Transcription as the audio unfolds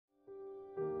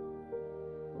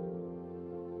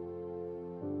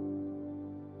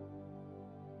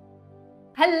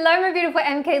Hello my beautiful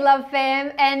MK Love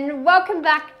fam, and welcome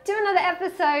back to another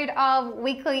episode of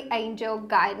Weekly Angel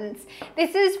Guidance.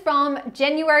 This is from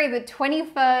January the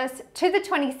 21st to the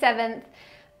 27th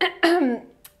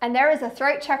and there is a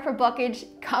throat chakra blockage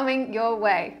coming your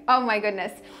way. Oh my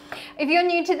goodness. If you're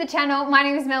new to the channel, my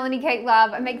name is Melanie Kate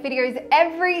Love. I make videos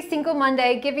every single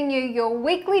Monday giving you your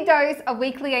weekly dose of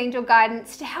weekly angel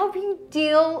guidance to help you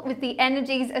deal with the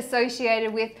energies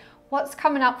associated with what's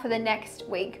coming up for the next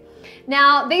week.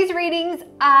 Now, these readings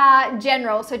are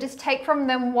general, so just take from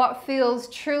them what feels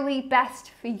truly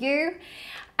best for you.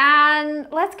 And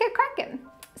let's get cracking.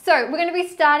 So we're going to be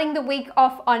starting the week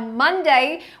off on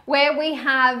Monday, where we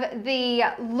have the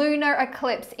lunar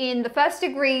eclipse in the first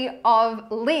degree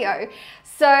of Leo.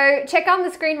 So check on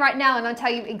the screen right now and I'll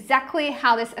tell you exactly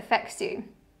how this affects you.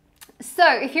 So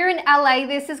if you're in LA,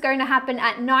 this is going to happen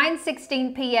at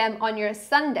 9:16 p.m. on your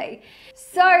Sunday.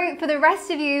 So for the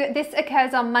rest of you, this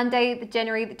occurs on Monday,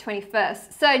 January the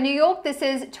 21st. So New York, this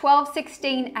is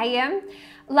 12:16 a.m.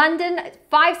 London,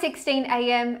 5:16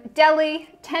 a.m. Delhi,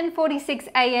 10:46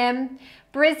 a.m.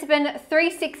 Brisbane,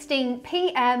 3:16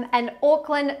 p.m. and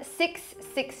Auckland,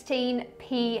 6:16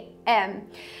 p.m.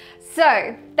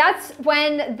 So that's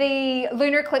when the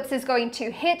lunar eclipse is going to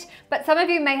hit, but some of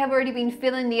you may have already been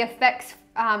feeling the effects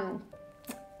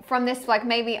from this, like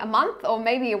maybe a month or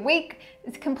maybe a week.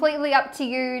 It's completely up to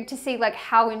you to see like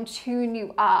how in tune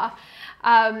you are.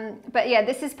 But yeah,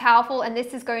 this is powerful and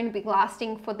this is going to be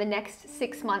lasting for the next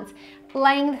 6 months,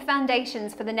 laying the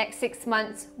foundations for the next 6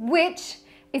 months, which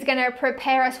is going to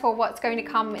prepare us for what's going to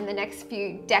come in the next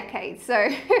few decades. So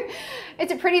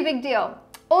it's a pretty big deal.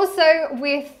 Also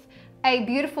with a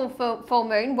beautiful full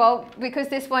moon, well, because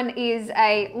this one is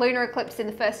a lunar eclipse in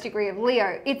the first degree of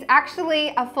Leo, it's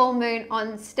actually a full moon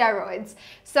on steroids.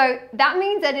 So that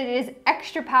means that it is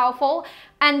extra powerful,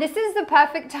 and this is the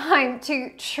perfect time to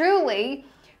truly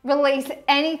release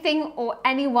anything or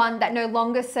anyone that no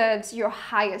longer serves your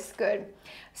highest good.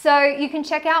 So you can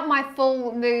check out my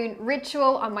full moon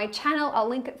ritual on my channel. I'll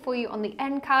link it for you on the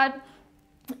end card.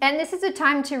 And this is a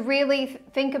time to really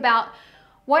think about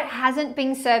what hasn't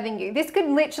been serving you. This could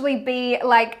literally be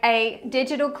like a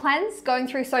digital cleanse, going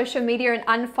through social media and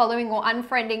unfollowing or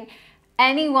unfriending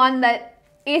anyone that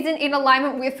isn't in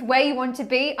alignment with where you want to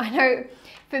be. I know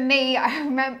for me,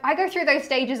 I go through those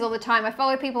stages all the time. I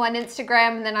follow people on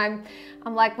Instagram and then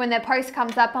I'm like, when their post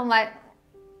comes up, I'm like,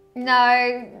 no,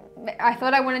 I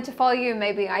thought I wanted to follow you,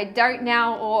 maybe I don't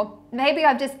now, or maybe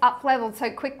I've just up-leveled so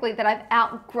quickly that I've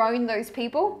outgrown those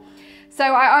people. So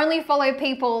I only follow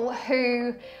people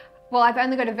who, well, I've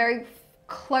only got a very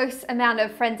close amount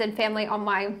of friends and family on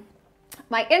my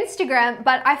Instagram,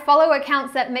 but I follow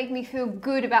accounts that make me feel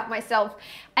good about myself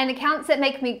and accounts that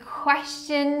make me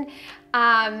question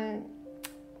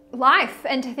life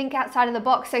and to think outside of the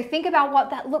box. So think about what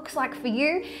that looks like for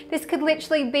you. This could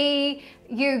literally be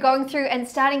you going through and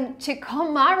starting to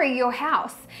KonMari your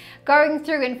house, going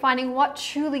through and finding what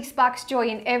truly sparks joy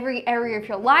in every area of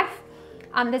your life.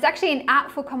 There's actually an app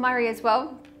for KonMari as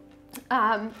well.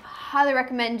 Highly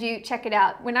recommend you check it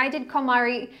out. When I did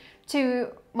KonMari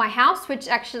to my house, which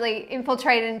actually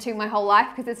infiltrated into my whole life,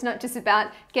 because it's not just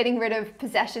about getting rid of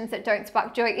possessions that don't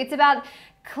spark joy. It's about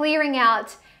clearing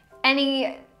out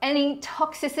any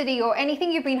toxicity or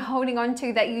anything you've been holding on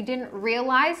to that you didn't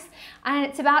realize. And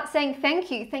it's about saying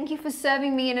thank you. Thank you for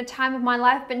serving me in a time of my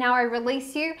life, but now I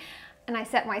release you and I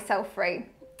set myself free.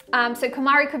 So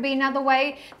KonMari could be another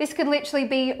way. This could literally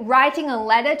be writing a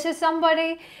letter to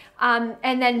somebody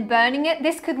and then burning it.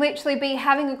 This could literally be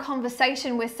having a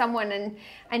conversation with someone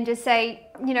and just say,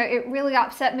 you know, it really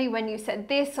upset me when you said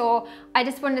this, or I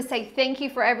just wanted to say thank you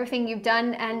for everything you've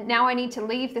done and now I need to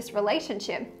leave this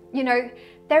relationship. You know,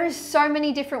 there is so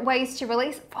many different ways to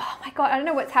release. Oh my God, I don't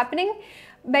know what's happening.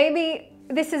 Maybe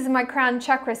this is my crown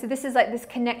chakra. So this is like this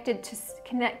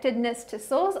connectedness to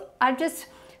source.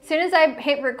 As soon as I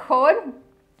hit record,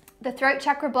 the throat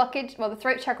chakra blockage, well, the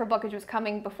throat chakra blockage was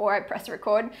coming before I pressed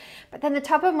record, but then the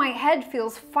top of my head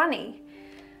feels funny,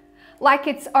 like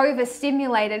it's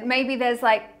overstimulated. Maybe there's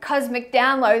like cosmic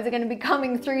downloads are going to be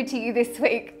coming through to you this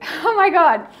week. Oh my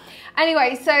God.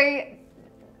 Anyway,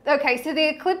 okay, so the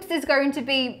eclipse is going to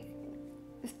be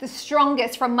the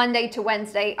strongest from Monday to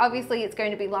Wednesday. Obviously, it's going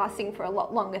to be lasting for a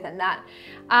lot longer than that.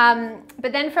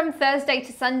 But then from Thursday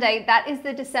to Sunday, that is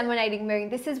the disseminating moon.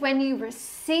 This is when you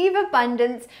receive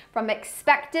abundance from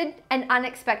expected and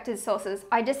unexpected sources.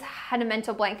 I just had a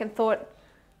mental blank and thought,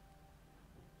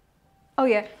 oh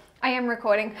yeah, I am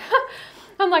recording.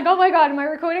 I'm like, oh my God, am I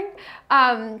recording?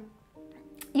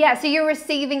 Yeah, so you're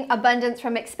receiving abundance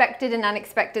from expected and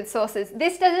unexpected sources.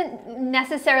 This doesn't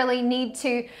necessarily need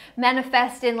to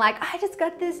manifest in like, I just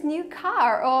got this new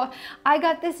car, or I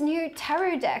got this new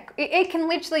tarot deck. It can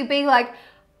literally be like,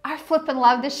 I flippin'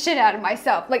 love the shit out of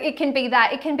myself. Like, it can be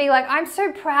that. It can be like, I'm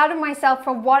so proud of myself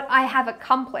for what I have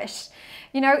accomplished.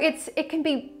 You know, it can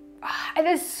be,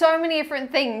 there's so many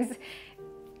different things.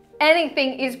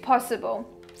 Anything is possible.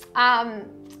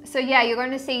 So yeah, you're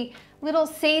going to see little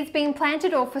seeds being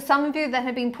planted, or for some of you that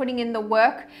have been putting in the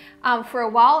work for a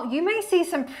while, you may see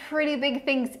some pretty big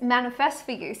things manifest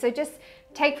for you. So just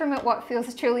take from it what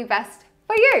feels truly best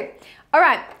for you. All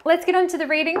right, let's get on to the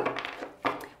reading.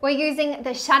 We're using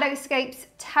the Shadowscapes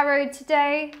Tarot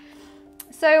today.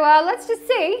 So let's just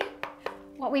see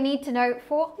what we need to know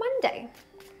for Monday.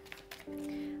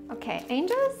 Okay,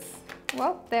 angels.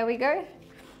 Well, there we go.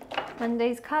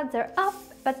 Monday's cards are up,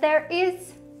 but there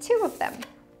is 2 of them.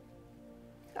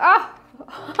 Oh.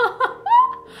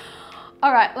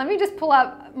 All right, let me just pull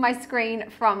up my screen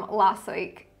from last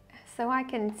week so I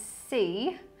can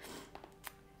see.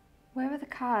 Where are the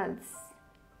cards?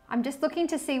 I'm just looking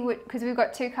to see what, because we've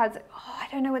got 2 cards. Oh, I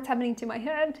don't know what's happening to my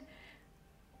head.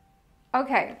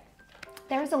 Okay,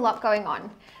 there is a lot going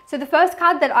on. So the first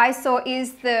card that I saw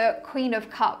is the Queen of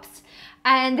Cups.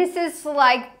 And this is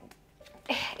like,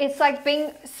 it's like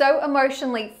being so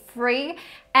emotionally free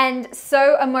and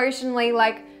so emotionally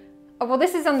like, well,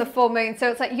 this is on the full moon. So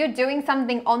it's like you're doing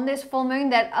something on this full moon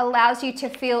that allows you to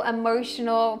feel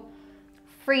emotional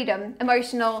freedom,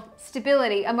 emotional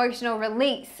stability, emotional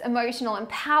release, emotional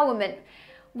empowerment.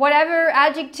 Whatever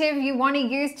adjective you want to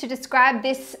use to describe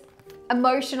this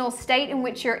emotional state in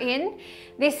which you're in,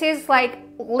 this is like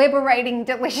liberating,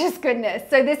 delicious goodness.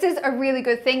 So this is a really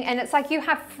good thing. And it's like you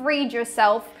have freed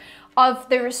yourself of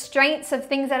the restraints of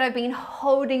things that have been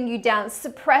holding you down,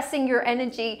 suppressing your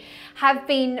energy, have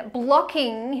been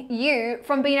blocking you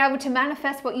from being able to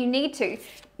manifest what you need to.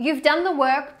 You've done the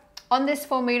work on this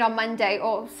full moon on Monday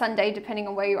or Sunday, depending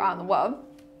on where you are in the world.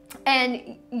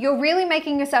 And you're really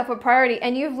making yourself a priority,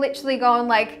 and you've literally gone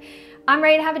like, I'm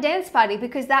ready to have a dance party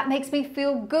because that makes me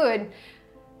feel good.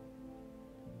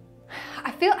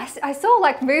 I saw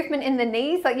like movement in the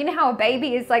knees. Like, you know how a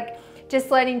baby is like just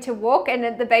learning to walk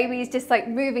and the baby is just like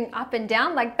moving up and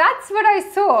down? Like, that's what I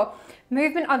saw.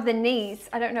 Movement of the knees.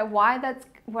 I don't know why that's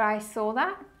where I saw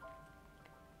that.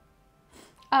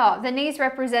 Oh, the knees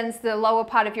represents the lower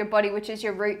part of your body, which is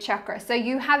your root chakra. So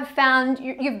you have found,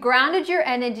 you've grounded your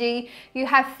energy, you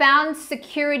have found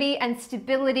security and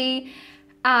stability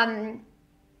in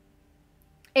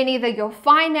either your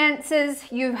finances,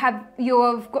 you've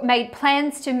made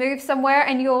plans to move somewhere,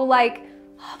 and you're like,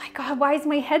 oh my God, why is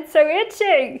my head so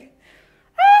itchy?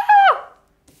 Ah!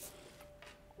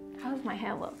 How does my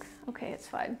hair look? Okay, it's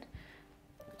fine.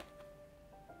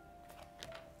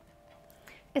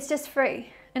 It's just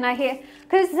free. And I hear,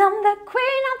 'cause I'm the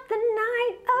queen of the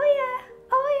night. Oh yeah,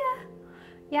 oh yeah.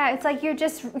 Yeah, it's like you're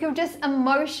just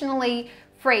emotionally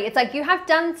free. It's like you have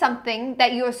done something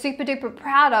that you're super duper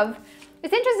proud of.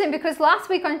 It's interesting because last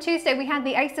week on Tuesday we had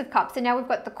the Ace of Cups, and now we've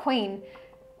got the Queen.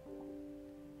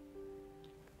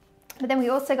 But then we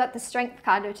also got the Strength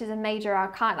card, which is a major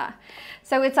arcana.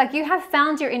 So it's like you have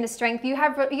found your inner strength.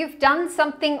 You've done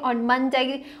something on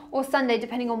Monday or Sunday,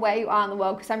 depending on where you are in the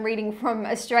world, because I'm reading from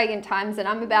Australian times and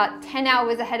I'm about 10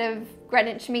 hours ahead of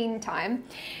Greenwich Mean Time.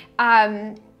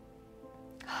 Greenwich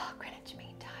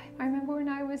Mean Time. I remember when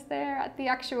I was there at the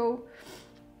actual,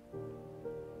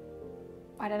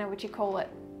 I don't know what you call it.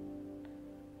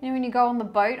 You know when you go on the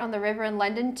boat on the river in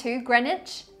London to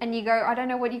Greenwich and you go, I don't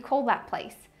know what you call that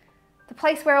place. The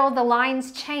place where all the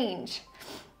lines change.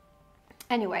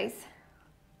 Anyways,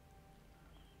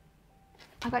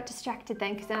 I got distracted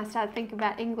then because then I started thinking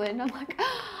about England. I'm like,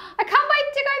 oh, I can't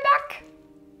wait to go back.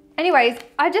 Anyways,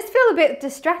 I just feel a bit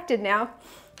distracted now.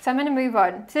 So I'm going to move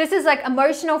on. So this is like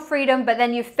emotional freedom, but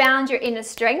then you've found your inner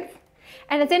strength.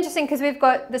 And it's interesting because we've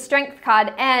got the Strength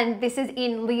card, and this is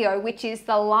in Leo, which is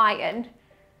the lion.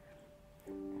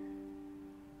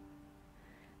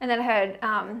 And then I heard,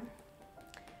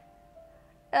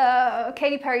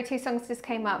 Katy Perry, 2 songs just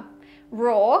came up.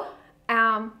 Raw,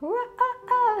 and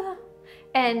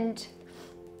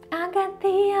I got the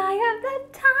eye of the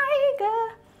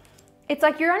tiger. It's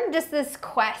like you're on just this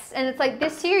quest, and it's like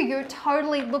this year you're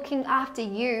totally looking after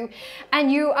you, and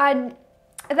you are,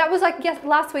 that was like yes,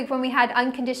 last week when we had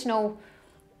Unconditional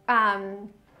from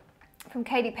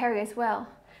Katy Perry as well.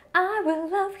 I will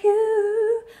love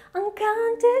you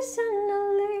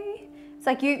unconditionally. It's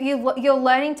like you're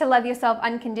learning to love yourself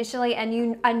unconditionally,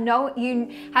 and I know you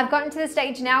have gotten to the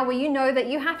stage now where you know that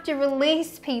you have to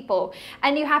release people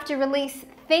and you have to release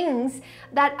things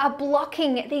that are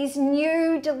blocking these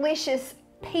new delicious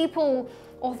people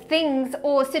or things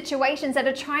or situations that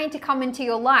are trying to come into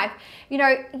your life. You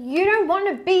know, you don't want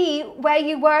to be where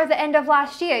you were at the end of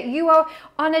last year. You are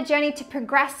on a journey to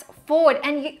progress forward,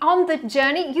 and on the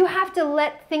journey, you have to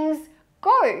let things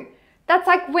go. That's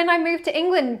like when I moved to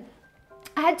England,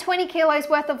 I had 20 kilos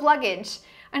worth of luggage.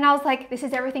 And I was like, this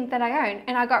is everything that I own.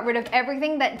 And I got rid of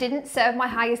everything that didn't serve my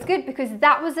highest good, because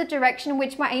that was the direction in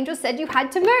which my angel said you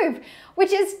had to move,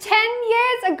 which is 10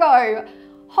 years ago.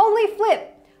 Holy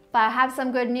flip. But I have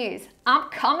some good news. I'm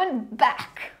coming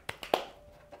back.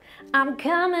 I'm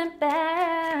coming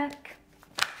back.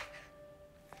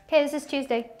 Okay, this is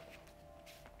Tuesday.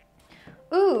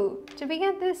 Ooh, did we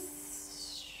get this?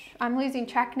 I'm losing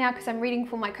track now because I'm reading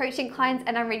for my coaching clients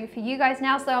and I'm reading for you guys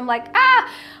now. So I'm like,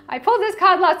 I pulled this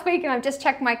card last week and I've just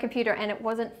checked my computer and it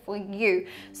wasn't for you.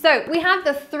 So we have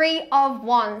the Three of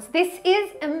Wands. This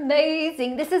is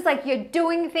amazing. This is like you're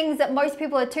doing things that most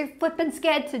people are too flippin'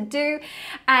 scared to do.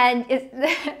 And it's,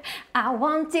 I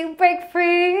want to break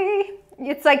free.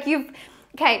 It's like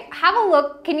okay, have a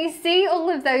look. Can you see all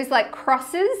of those like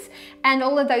crosses and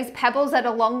all of those pebbles that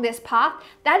are along this path?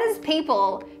 That is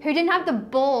people who didn't have the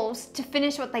balls to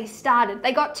finish what they started.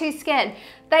 They got too scared.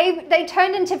 They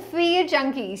turned into fear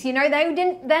junkies. You know,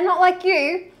 they're not like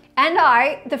you and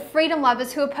I, the freedom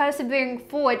lovers who are persevering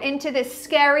forward into this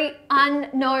scary,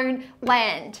 unknown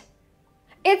land.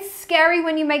 It's scary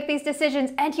when you make these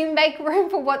decisions and you make room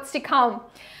for what's to come.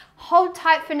 Hold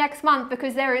tight for next month,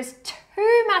 because there is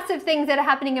two massive things that are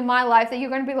happening in my life that you're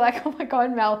going to be like, oh my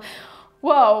God, Mel,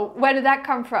 whoa, where did that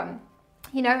come from?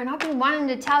 You know, and I've been wanting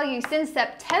to tell you since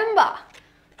September.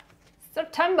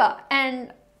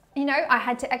 And, you know, I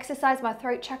had to exercise my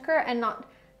throat chakra and not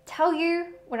tell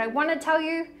you what I want to tell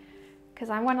you,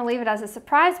 because I want to leave it as a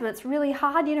surprise, but it's really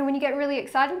hard, you know, when you get really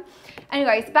excited.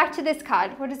 Anyways, back to this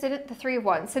card. What is it? The Three of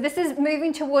Wands. So this is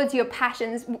moving towards your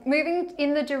passions, moving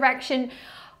in the direction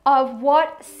of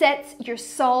what sets your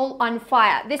soul on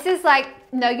fire. This is like,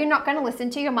 no, you're not going to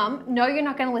listen to your mum. No, you're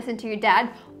not going to listen to your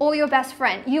dad or your best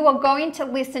friend. You are going to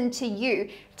listen to you.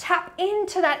 Tap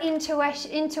into that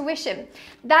intuition.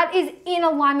 That is in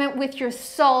alignment with your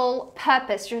soul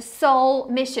purpose, your soul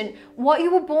mission, what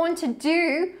you were born to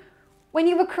do when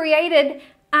you were created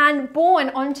and born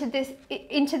on this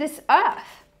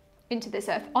earth. You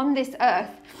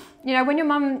know, when your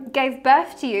mum gave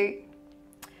birth to you,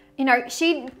 you know,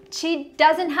 she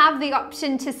doesn't have the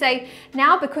option to say,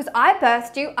 now because I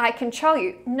birthed you, I control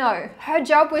you. No, her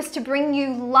job was to bring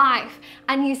you life.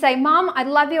 And you say, Mom, I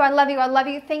love you, I love you, I love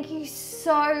you. Thank you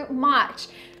so much.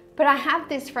 But I have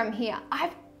this from here.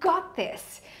 I've got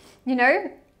this. You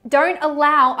know, don't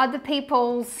allow other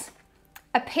people's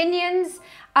opinions,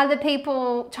 other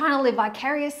people trying to live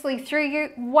vicariously through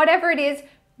you. Whatever it is,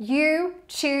 you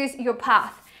choose your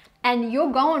path. And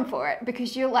you're going for it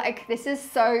because you're like, this is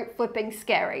so flipping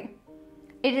scary.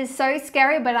 It is so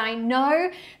scary, but I know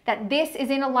that this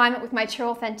is in alignment with my true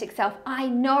authentic self. I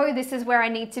know this is where I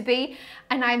need to be.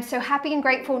 And I'm so happy and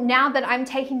grateful now that I'm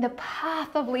taking the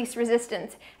path of least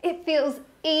resistance. It feels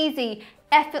easy,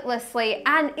 effortlessly,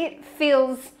 and it's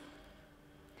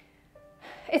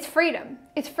freedom.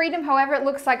 It's freedom however it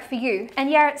looks like for you. And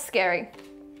yeah, it's scary.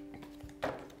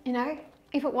 You know,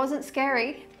 if it wasn't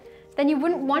scary, then you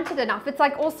wouldn't want it enough. It's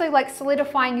like also like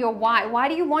solidifying your why. Why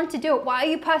do you want to do it? Why are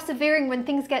you persevering when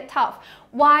things get tough?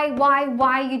 Why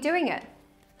are you doing it?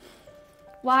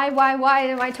 Why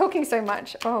am I talking so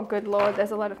much? Oh, good Lord,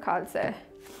 there's a lot of cards there.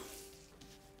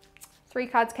 3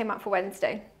 cards came up for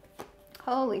Wednesday.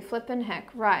 Holy flippin' heck.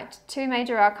 Right, 2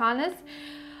 major arcanas.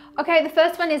 Okay, the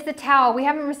first one is the Tower. We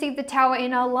haven't received the Tower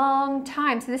in a long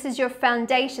time. So this is your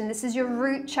foundation. This is your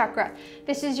root chakra.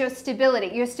 This is your stability.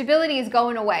 Your stability is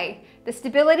going away. The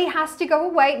stability has to go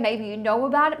away. Maybe you know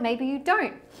about it, maybe you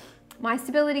don't. My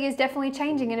stability is definitely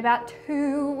changing in about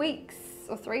 2 weeks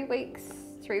or 3 weeks.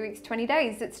 3 weeks, 20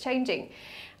 days, it's changing.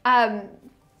 And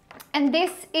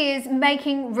this is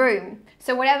making room.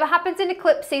 So whatever happens in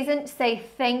eclipse season, say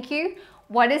thank you.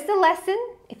 What is the lesson?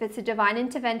 If it's a divine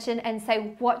intervention, and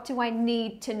say, what do I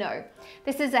need to know?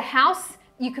 This is a house.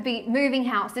 You could be moving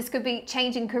house. This could be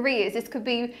changing careers. This could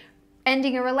be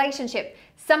ending a relationship.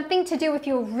 Something to do with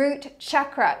your root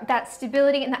chakra, that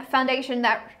stability and that foundation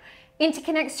that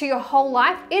interconnects to your whole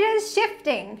life. It is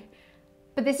shifting.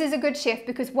 But this is a good shift,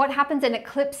 because what happens in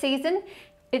eclipse season,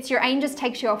 it's your angels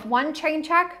takes you off one train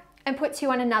track and puts you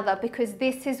on another, because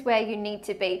this is where you need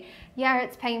to be. Yeah,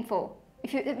 it's painful.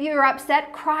 If you're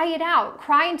upset, cry it out.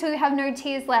 Cry until you have no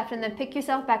tears left, and then pick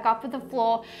yourself back up with the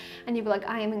floor and you'll be like,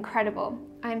 I am incredible.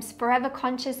 I am forever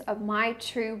conscious of my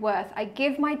true worth. I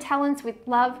give my talents with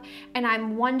love and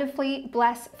I'm wonderfully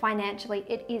blessed financially.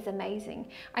 It is amazing.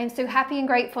 I am so happy and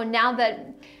grateful now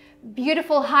that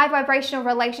beautiful high vibrational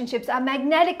relationships are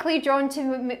magnetically drawn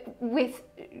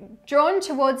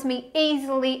towards me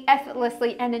easily,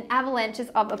 effortlessly, and in avalanches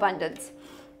of abundance.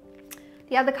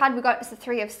 The other card we got is the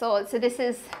Three of Swords. So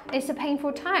it's a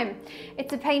painful time.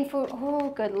 It's a painful,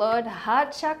 oh good Lord,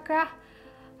 heart chakra.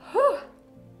 Whew.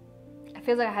 It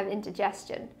feels like I have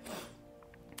indigestion.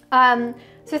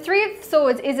 So Three of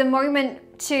Swords is a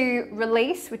moment to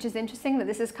release, which is interesting that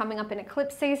this is coming up in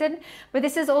eclipse season, but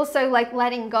this is also like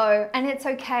letting go, and it's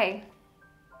okay.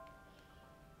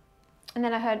 And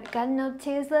then I heard, got no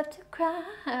tears left to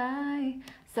cry.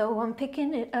 So I'm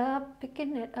picking it up,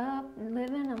 I'm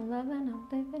living, I'm loving, I'm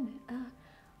living it up.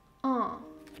 Oh,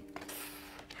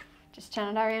 just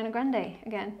channeled Ariana Grande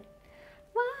again.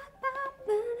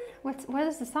 What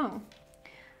is the song?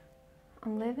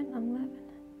 I'm living, I'm living.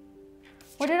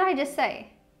 What did I just say?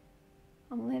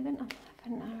 I'm living, I'm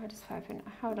living. No, I just opened.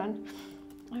 Hold on.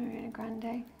 Ariana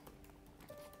Grande.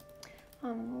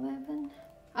 I'm living.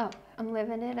 Oh, I'm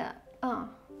living it up. Oh.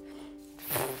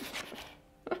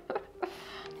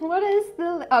 What is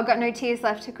the, oh, got no tears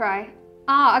left to cry.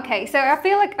 Ah, okay, so I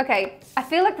feel like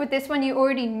with this one you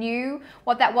already knew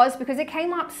what that was because it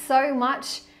came up so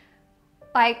much,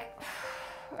 like,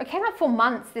 it came up for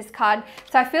months, this card.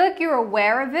 So I feel like you're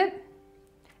aware of it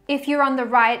if you're on the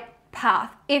right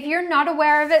path. If you're not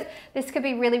aware of it, this could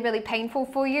be really, really painful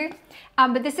for you.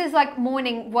 But this is like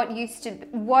mourning what used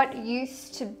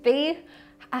to be,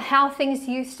 how things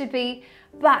used to be,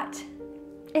 but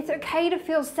it's okay to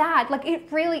feel sad. Like, it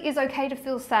really is okay to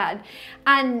feel sad.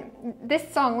 And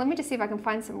this song, let me just see if I can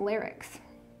find some lyrics.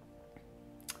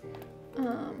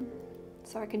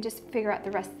 So I can just figure out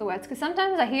the rest of the words. Because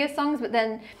sometimes I hear songs, but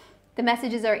then the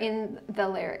messages are in the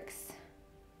lyrics.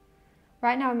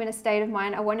 Right now I'm in a state of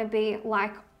mind. I want to be in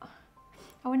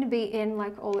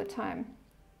like all the time.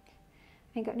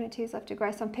 Ain't got no tears left to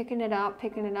cry, so I'm picking it up.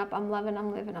 I'm loving,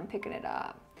 I'm living, I'm picking it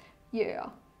up. Yeah.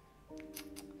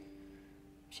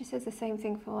 She says the same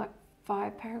thing for like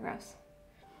 5 paragraphs.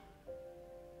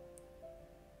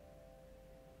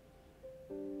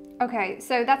 Okay,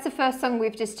 so that's the first song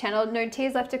we've just channeled, No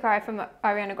Tears Left to Cry from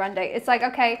Ariana Grande. It's like,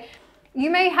 okay,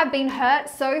 you may have been hurt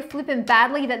so flippin'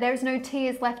 badly that there's no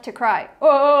tears left to cry.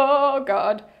 Oh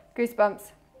God,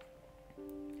 goosebumps.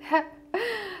 That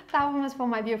one was for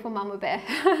my beautiful mama bear.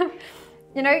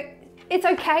 You know, it's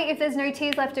okay if there's no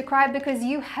tears left to cry because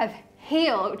you have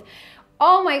healed.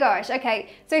 Oh my gosh,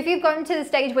 okay. So if you've gotten to the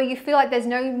stage where you feel like there's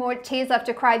no more tears left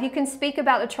to cry, if you can speak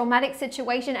about the traumatic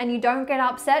situation and you don't get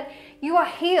upset, you are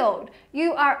healed.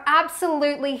 You are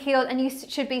absolutely healed, and you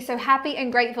should be so happy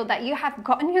and grateful that you have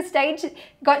gotten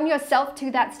yourself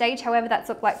to that stage, however that's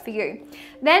looked like for you.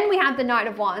 Then we have the Knight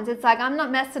of Wands. It's like, I'm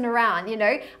not messing around, you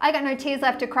know. I got no tears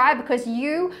left to cry because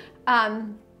you,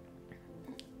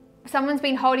 someone's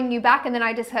been holding you back, and then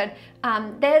I just heard,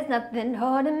 there's nothing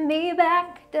holding me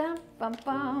back. Dum, bum,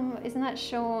 bum. Isn't that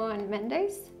Shawn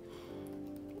Mendes?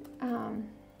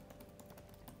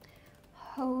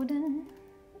 Holding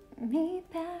me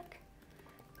back.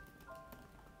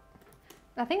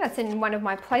 I think that's in one of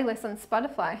my playlists on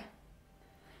Spotify.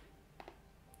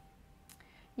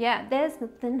 Yeah, there's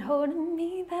nothing holding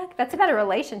me back. That's about a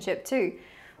relationship too.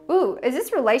 Ooh, is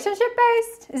this relationship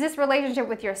based? Is this relationship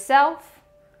with yourself?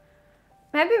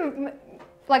 Maybe,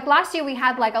 like last year we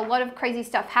had like a lot of crazy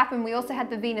stuff happen. We also had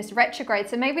the Venus retrograde.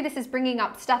 So maybe this is bringing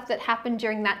up stuff that happened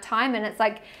during that time, and it's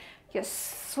like you're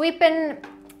sweeping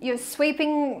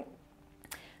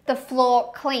the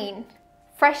floor clean,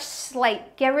 fresh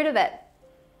slate, get rid of it.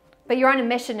 But you're on a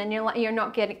mission and you're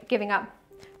not giving up.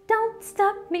 Don't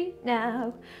stop me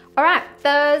now. All right,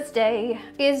 Thursday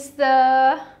is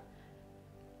the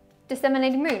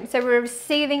disseminating moon. So we're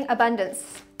receiving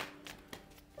abundance.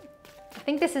 I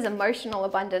think this is emotional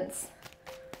abundance.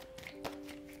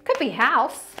 Could be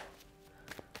house.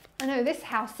 I know this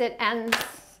house, it ends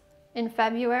in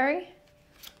February.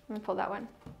 Let me pull that one.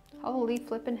 Holy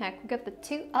flippin' heck, we got the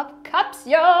 2 of Cups,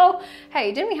 yo!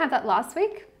 Hey, didn't we have that last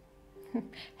week?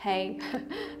 Hey,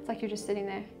 it's like you're just sitting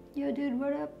there. Yo, dude,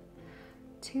 what up?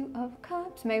 2 of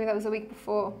Cups. Maybe that was the week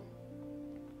before.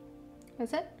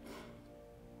 Was it?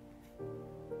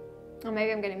 Or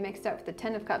maybe I'm getting mixed up with the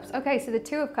 10 of Cups. Okay, so the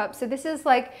 2 of Cups. So this is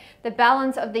like the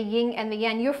balance of the yin and the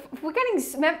yang.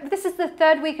 This is the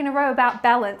 3rd week in a row about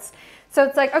balance. So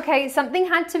it's like, okay, something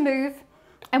had to move.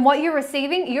 And what you're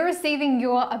receiving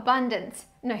your abundance.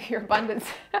 No, your abundance.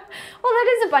 Well,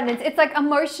 that is abundance. It's like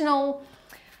emotional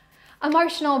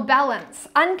balance,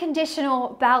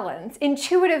 unconditional balance,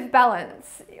 intuitive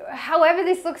balance. However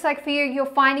this looks like for you, you're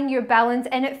finding your balance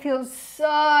and it feels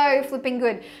so flipping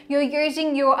good. You're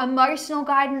using your emotional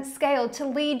guidance scale to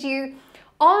lead you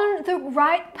on the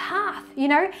right path, you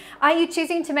know? Are you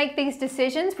choosing to make these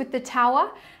decisions with the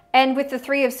Tower and with the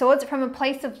Three of Swords from a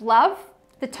place of love,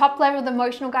 the top level of the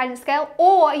emotional guidance scale,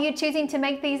 or are you choosing to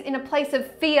make these in a place of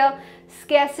fear,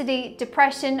 scarcity,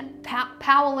 depression,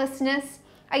 powerlessness?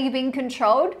 Are you being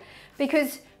controlled?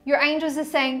 Because your angels are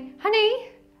saying,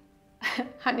 honey,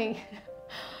 honey,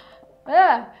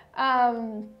 that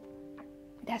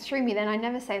threw me then, I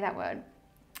never say that word.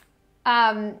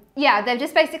 Yeah, they're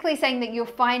just basically saying that you're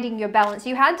finding your balance.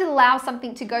 You had to allow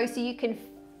something to go so you can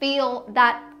feel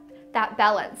that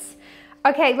balance.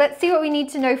 Okay, let's see what we need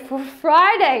to know for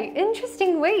Friday.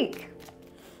 Interesting week.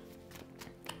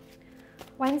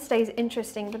 Wednesday's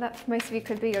interesting, but that for most of you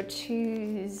could be your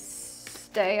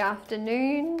Tuesday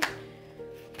afternoon.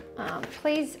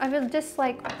 Please, I will just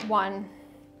like one.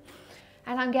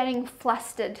 And I'm getting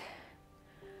flustered.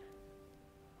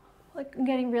 Like I'm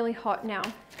getting really hot now.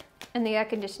 And the air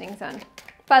conditioning's on.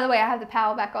 By the way, I have the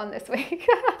power back on this week.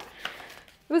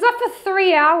 It was up for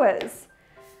 3 hours.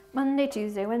 Monday,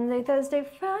 Tuesday, Wednesday, Thursday,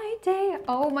 Friday.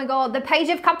 Oh my God, the Page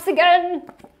of Cups again.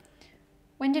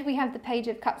 When did we have the Page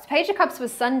of Cups? Page of Cups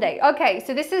was Sunday. Okay,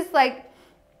 so this is like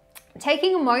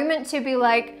taking a moment to be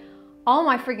like, oh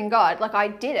my freaking God, like I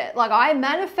did it. Like I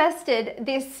manifested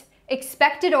this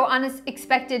expected or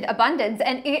unexpected abundance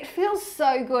and it feels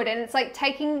so good. And it's like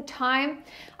taking time,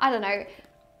 I don't know,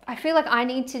 I feel like I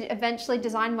need to eventually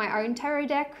design my own tarot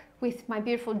deck with my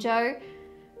beautiful Jo,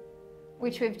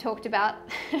 which we've talked about.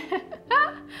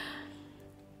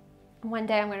 One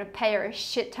day I'm going to pay her a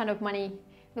shit ton of money.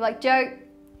 Be like, Jo,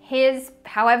 here's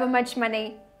however much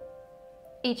money,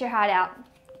 eat your heart out.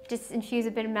 Just infuse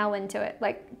a bit of mel into it.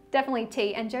 Like definitely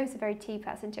tea, and Jo's a very tea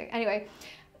person too. Anyway,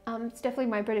 it's definitely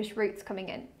my British roots coming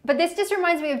in. But this just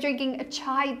reminds me of drinking a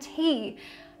chai tea.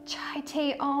 Chai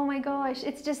tea, oh my gosh.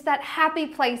 It's just that happy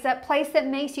place, that place that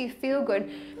makes you feel good.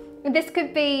 This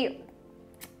could be,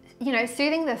 you know,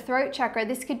 soothing the throat chakra.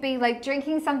 This could be like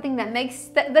drinking something that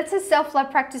that's a self-love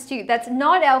practice too. That's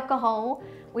not alcohol.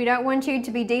 We don't want you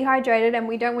to be dehydrated and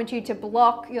we don't want you to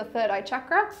block your third eye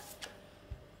chakra.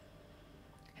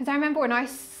 Because I remember when I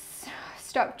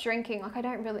stopped drinking, like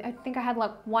I think I had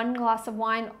like 1 glass of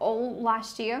wine all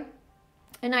last year.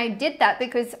 And I did that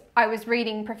because I was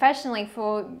reading professionally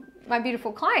for my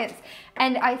beautiful clients.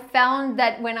 And I found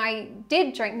that when I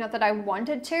did drink, not that I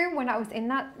wanted to, when I was in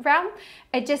that realm,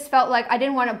 it just felt like I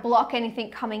didn't want to block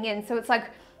anything coming in. So it's like,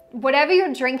 whatever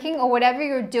you're drinking or whatever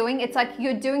you're doing, it's like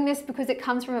you're doing this because it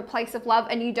comes from a place of love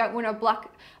and you don't want to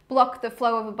block the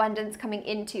flow of abundance coming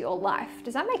into your life.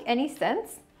 Does that make any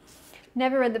sense?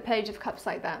 Never read the Page of Cups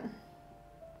like that.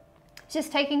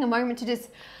 Just taking a moment to just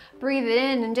breathe it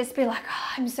in and just be like,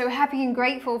 oh, I'm so happy and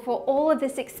grateful for all of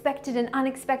this expected and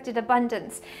unexpected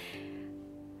abundance.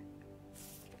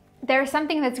 There is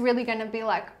something that's really going to be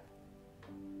like,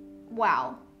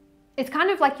 wow. It's kind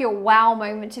of like your wow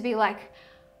moment to be like,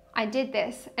 I did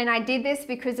this, and I did this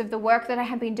because of the work that I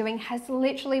have been doing has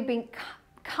literally been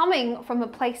coming from a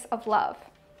place of love.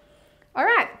 All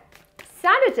right,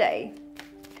 Saturday.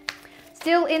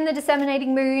 Still in the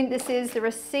disseminating moon. This is the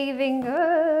receiving,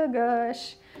 oh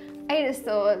gosh. 8 of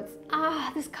Swords.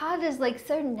 This card is like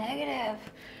so negative.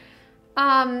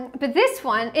 But this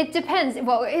one, it depends.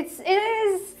 Well, it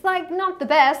is like not the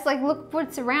best. Like look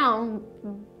what's around.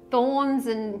 Thorns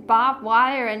and barbed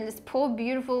wire and this poor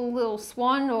beautiful little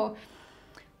swan, or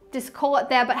just call it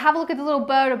there, but have a look at the little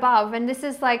bird above. And this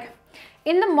is like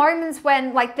in the moments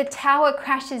when like the tower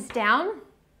crashes down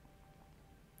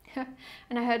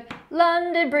and I heard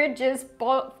London Bridge is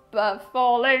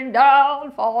falling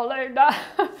down, falling down.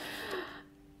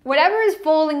 Whatever is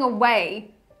falling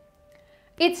away,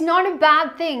 it's not a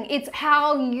bad thing. It's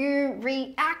how you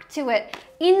react to it.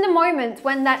 In the moments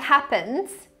when that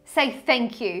happens, say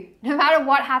thank you. No matter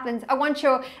what happens, I want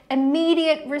your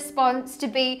immediate response to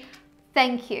be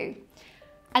thank you.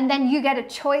 And then you get a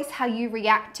choice how you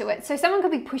react to it. So someone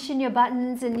could be pushing your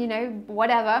buttons and, you know,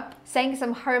 whatever, saying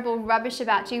some horrible rubbish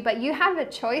about you, but you have a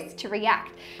choice to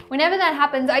react. Whenever that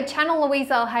happens, I channel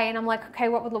Louise L. Hay and I'm like, okay,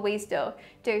 what would Louise do?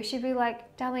 She'd be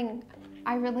like, darling,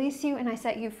 I release you and I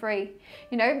set you free.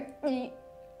 You know?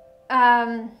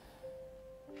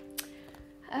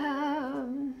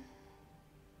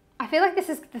 I feel like this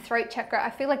is the throat chakra. I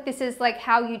feel like this is like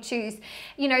how you choose.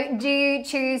 You know, do you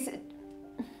choose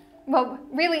well,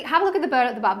 really, have a look at the bird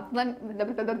at the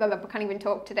above. I can't even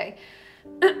talk today.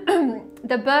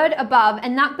 The bird above,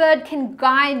 and that bird can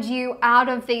guide you out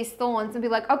of these thorns and be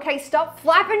like, okay, stop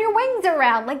flapping your wings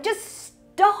around. Like, just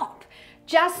stop.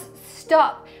 Just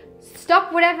stop.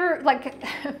 Stop whatever, like,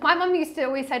 my mum used to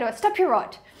always say to us, stop your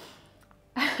rot.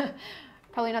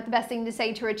 Probably not the best thing to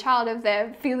say to a child if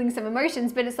they're feeling some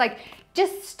emotions, but it's like,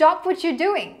 just stop what you're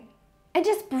doing and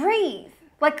just breathe.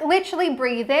 Like, literally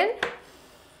breathe in.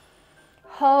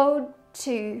 Hold,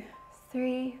 2,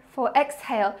 3, 4,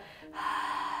 exhale.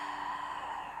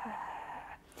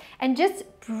 And just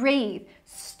breathe.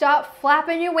 Stop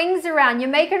flapping your wings around. You're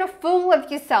making a fool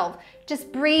of yourself.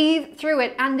 Just breathe through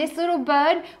it. And this little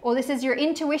bird, or this is your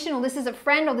intuition, or this is a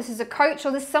friend, or this is a coach,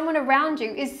 or this is someone around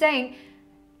you, is saying,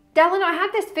 Dylan, I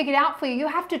have this figured out for you. You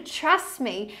have to trust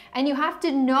me, and you have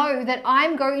to know that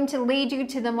I'm going to lead you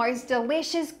to the most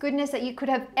delicious goodness that you could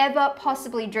have ever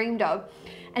possibly dreamed of.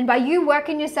 And by you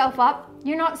working yourself up,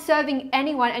 you're not serving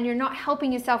anyone and you're not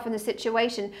helping yourself in the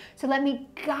situation. So let me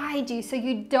guide you so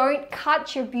you don't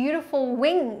cut your beautiful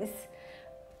wings,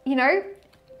 you know?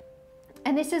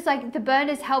 And this is like the bird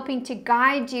is helping to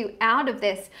guide you out of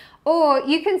this. Or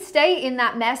you can stay in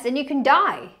that mess and you can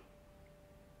die.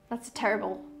 That's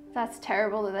terrible that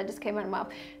that just came out of my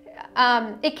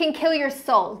mouth. It can kill your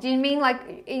soul. Do you mean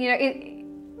like, you know,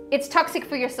 it's toxic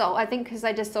for your soul? I think because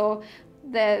I just saw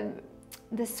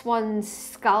the swan's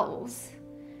skulls.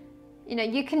 You know,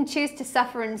 you can choose to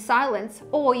suffer in silence,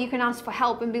 or you can ask for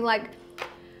help and be like,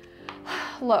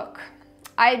 look,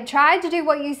 I tried to do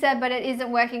what you said, but it isn't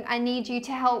working. I need you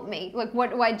to help me. Like,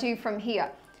 what do I do from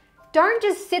here? Don't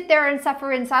just sit there and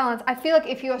suffer in silence. I feel like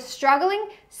if you're struggling,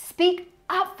 speak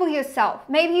up for yourself.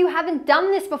 Maybe you haven't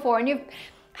done this before and you've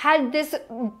had this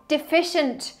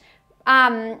deficient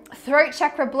throat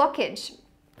chakra blockage.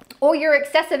 Or you're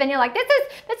excessive and you're like, this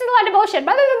is a lot of bullshit.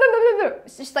 Blah, blah, blah, blah, blah.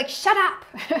 It's just like, shut up.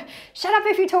 Shut up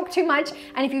if you talk too much.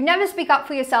 And if you never speak up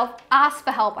for yourself, ask for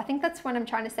help. I think that's what I'm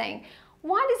trying to say.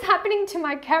 What is happening to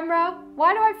my camera?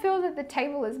 Why do I feel that the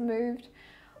table has moved?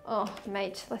 Oh,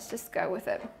 mate, let's just go with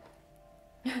it.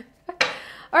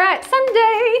 All right,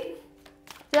 Sunday.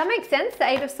 Does that make sense? The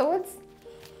 8 of Swords?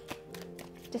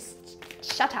 Just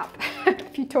shut up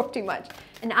if you talk too much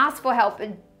and ask for help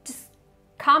and just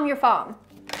calm your farm.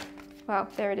 Wow,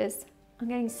 there it is. I'm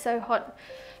getting so hot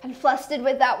and flustered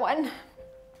with that one.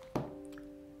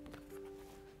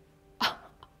 Oh.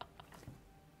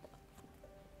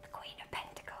 The Queen of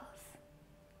Pentacles.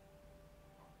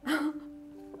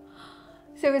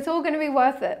 So it's all going to be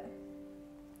worth it.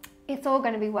 It's all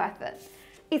going to be worth it.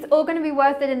 It's all going to be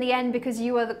worth it in the end because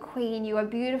you are the queen. You are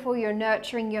beautiful. You're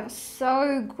nurturing. You're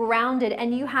so grounded,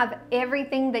 and you have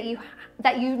everything that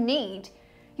you need.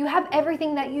 You have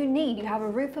everything that you need. You have a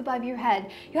roof above your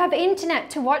head. You have internet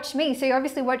to watch me. So you're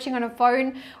obviously watching on a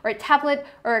phone or a tablet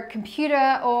or a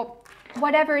computer or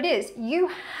whatever it is. You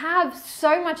have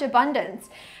so much abundance.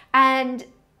 And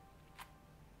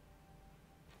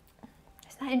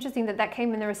isn't that interesting that that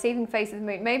came in the receiving phase of the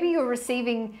moon? Maybe you're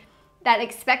receiving that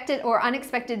expected or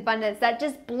unexpected abundance that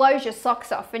just blows your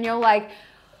socks off. And you're like,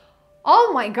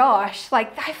 oh my gosh,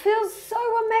 like I feel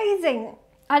so amazing.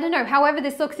 I don't know, however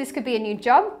this looks, this could be a new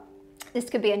job, this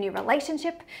could be a new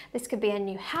relationship, this could be a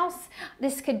new house,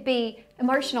 this could be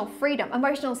emotional freedom,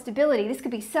 emotional stability, this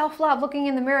could be self-love, looking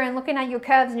in the mirror and looking at your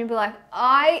curves and you'll be like,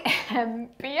 I am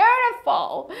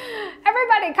beautiful.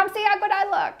 Everybody come see how good I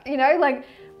look. You know, like,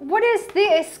 what does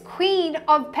this Queen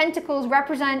of Pentacles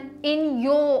represent in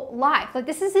your life? Like,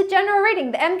 this is a general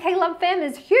reading. The MK Love fam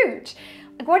is huge.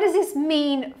 Like, what does this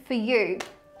mean for you?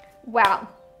 Wow.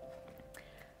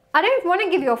 I don't want to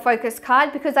give you a focus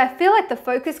card because I feel like the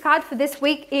focus card for this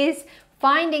week is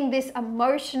finding this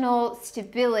emotional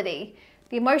stability.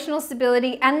 The emotional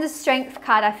stability and the strength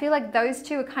card. I feel like those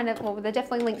two are kind of, well, they're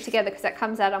definitely linked together because that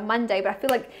comes out on Monday, but I feel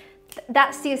like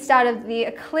that's the start of the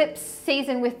eclipse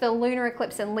season with the lunar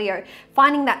eclipse in Leo.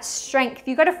 Finding that strength.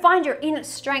 You've got to find your inner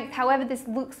strength, however this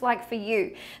looks like for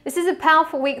you. This is a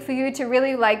powerful week for you to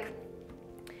really like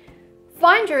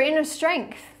find your inner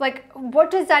strength. Like, what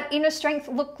does that inner strength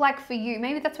look like for you?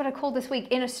 Maybe that's what I call this week,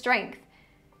 inner strength.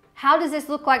 How does this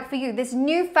look like for you? This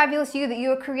new fabulous you that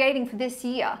you are creating for this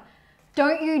year.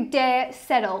 Don't you dare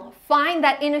settle. Find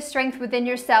that inner strength within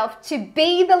yourself to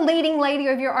be the leading lady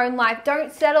of your own life.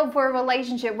 Don't settle for a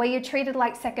relationship where you're treated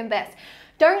like second best.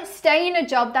 Don't stay in a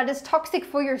job that is toxic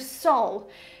for your soul.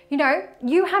 You know,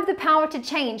 you have the power to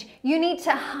change. You need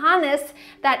to harness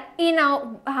that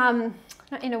inner,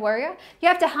 not inner warrior. You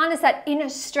have to harness that inner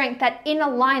strength, that inner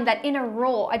line, that inner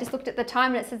roar. I just looked at the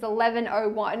time and it says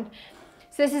 11:01.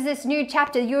 So this is this new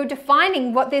chapter. You're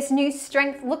defining what this new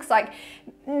strength looks like.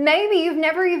 maybe you've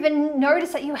never even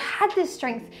noticed that you had this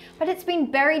strength, but it's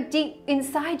been buried deep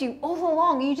inside you all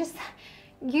along.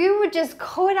 You were just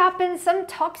caught up in some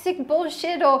toxic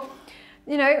bullshit, or,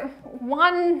 you know,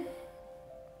 one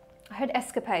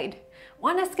escapade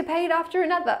after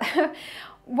another.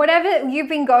 Whatever you've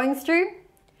been going through,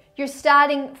 you're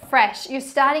starting fresh. You're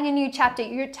starting a new chapter.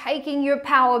 You're taking your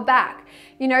power back.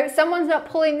 You know, someone's not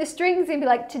pulling the strings and be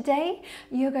like, today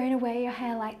you're going to wear your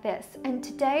hair like this. And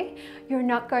today you're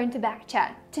not going to back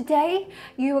chat. Today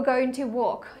you are going to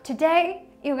walk. Today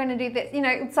you're going to do this. You know,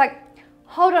 it's like,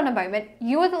 hold on a moment.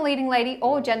 You are the leading lady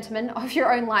or gentleman of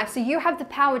your own life. So you have the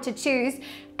power to choose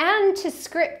and to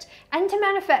script and to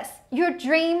manifest your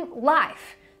dream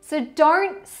life. So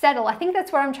don't settle. I think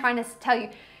that's what I'm trying to tell you.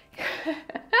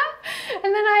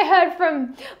 And then I heard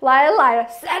from Lila,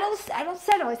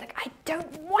 settle. He's like, I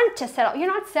don't want to settle. You're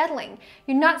not settling.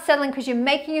 You're not settling because you're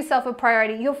making yourself a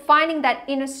priority. You're finding that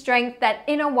inner strength, that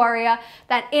inner warrior,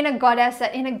 that inner goddess,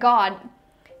 that inner god.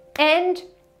 And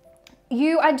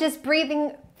you are just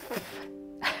breathing.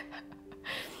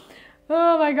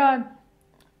 Oh my God.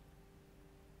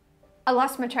 I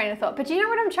lost my train of thought. But do you know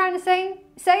what I'm trying to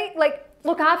say? Like,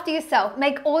 look after yourself.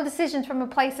 Make all decisions from a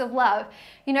place of love.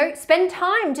 You know, spend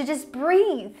time to just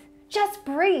breathe. Just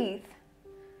breathe.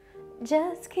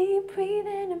 Just keep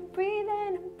breathing and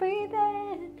breathing and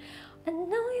breathing. I know you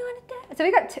want to dance.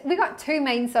 So we got two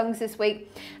main songs this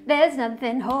week. There's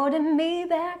nothing holding me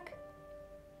back.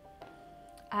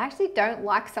 I actually don't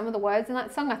like some of the words in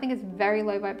that song. I think it's very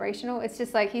low vibrational. It's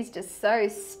just like he's just so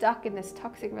stuck in this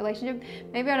toxic relationship.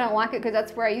 Maybe I don't like it because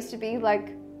that's where I used to be like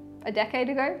a decade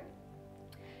ago.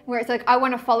 Where it's like, I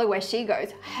want to follow where she goes.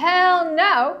 Hell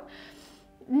no.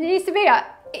 It needs to be an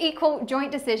equal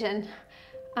joint decision.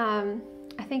 I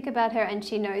think about her and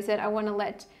she knows it. I want to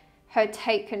let her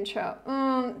take control.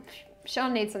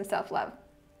 Sean needs some self-love.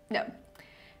 No.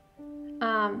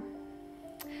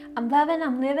 I'm loving,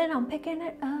 I'm living, I'm picking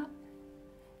it up.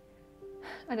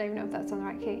 I don't even know if that's on the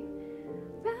right key.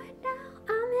 Right now,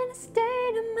 I'm in a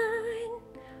state of mind.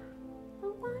 I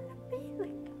want to be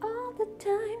like all the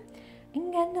time.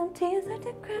 Ain't got no tears left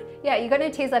to cry. Yeah, you got no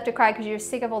tears left to cry because you're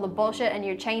sick of all the bullshit and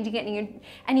you're changing it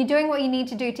and you're doing what you need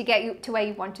to do to get you to where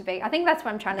you want to be. I think that's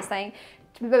what I'm trying to say.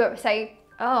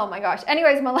 Oh my gosh.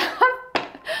 Anyways, my love.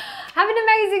 Have an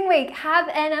amazing week. Have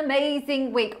an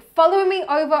amazing week. Follow me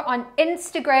over on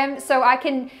Instagram so I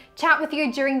can chat with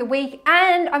you during the week.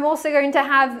 And I'm also going to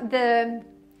have the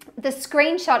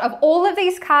screenshot of all of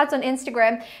these cards on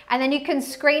Instagram. And then you can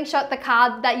screenshot the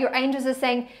card that your angels are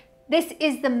saying, this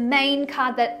is the main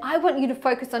card that I want you to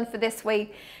focus on for this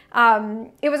week.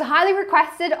 It was highly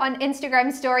requested on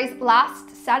Instagram stories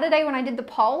last Saturday when I did the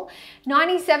poll.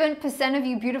 97% of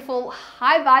you beautiful,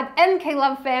 high vibe MK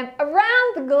Love fam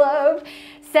around the globe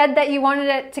said that you wanted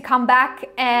it to come back,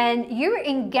 and you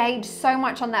engaged so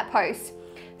much on that post.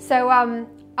 So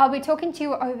I'll be talking to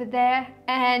you over there,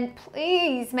 and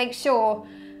please make sure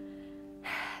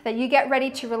that you get ready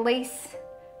to release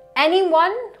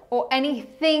anyone or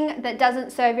anything that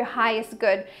doesn't serve your highest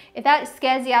good. If that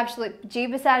scares the absolute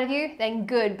jeebus out of you, then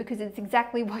good, because it's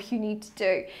exactly what you need to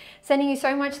do. Sending you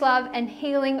so much love and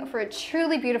healing for a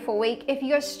truly beautiful week. If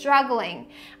you're struggling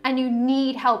and you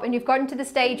need help and you've gotten to the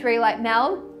stage where you're like,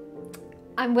 Mel,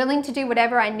 I'm willing to do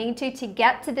whatever I need to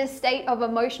get to this state of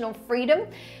emotional freedom,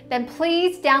 then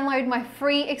please download my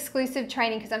free exclusive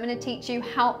training, because I'm going to teach you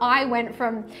how I went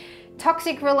from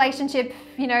toxic relationship,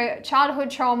 you know, childhood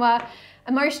trauma,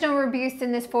 emotional abuse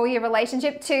in this 4-year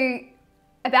relationship to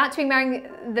about to be marrying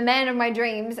the man of my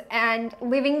dreams and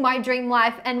living my dream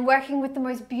life and working with the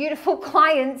most beautiful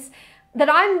clients that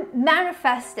I'm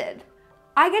manifested.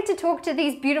 I get to talk to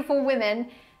these beautiful women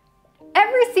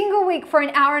every single week for an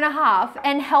hour and a half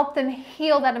and help them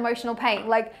heal that emotional pain.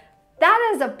 Like,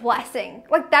 that is a blessing.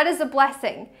 Like, that is a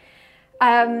blessing.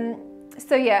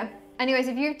 So yeah. Anyways,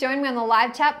 if you've joined me on the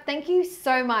live chat, thank you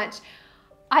so much.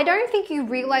 I don't think you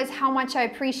realize how much I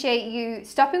appreciate you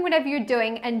stopping whatever you're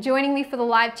doing and joining me for the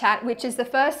live chat, which is the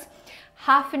first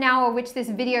half an hour which this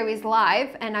video is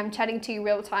live and I'm chatting to you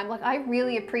real time. Like, I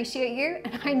really appreciate you,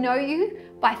 and I know you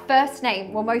by first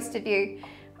name, well, most of you.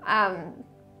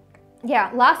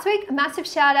 Yeah, last week, a massive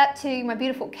shout out to my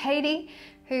beautiful Katie,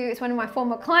 who is one of my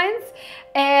former clients,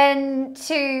 and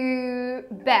to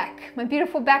Beck, my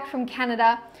beautiful Beck from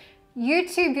Canada. You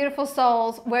two beautiful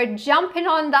souls were jumping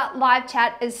on that live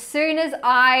chat as soon as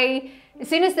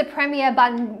the premiere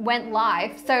button went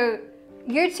live. So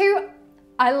you two,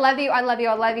 I love you, I love you,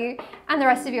 I love you. And the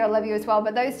rest of you, I love you as well.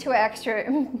 But those two are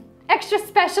extra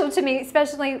special to me,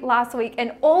 especially last week.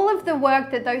 And all of the work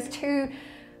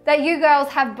that you girls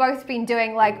have both been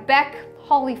doing, like Beck,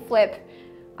 holy flip.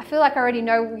 I feel like I already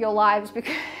know your lives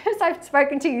because I've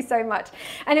spoken to you so much.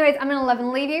 Anyways, I'm gonna love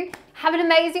and leave you. Have an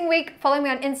amazing week. Follow me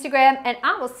on Instagram and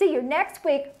I will see you next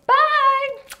week.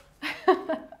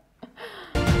 Bye.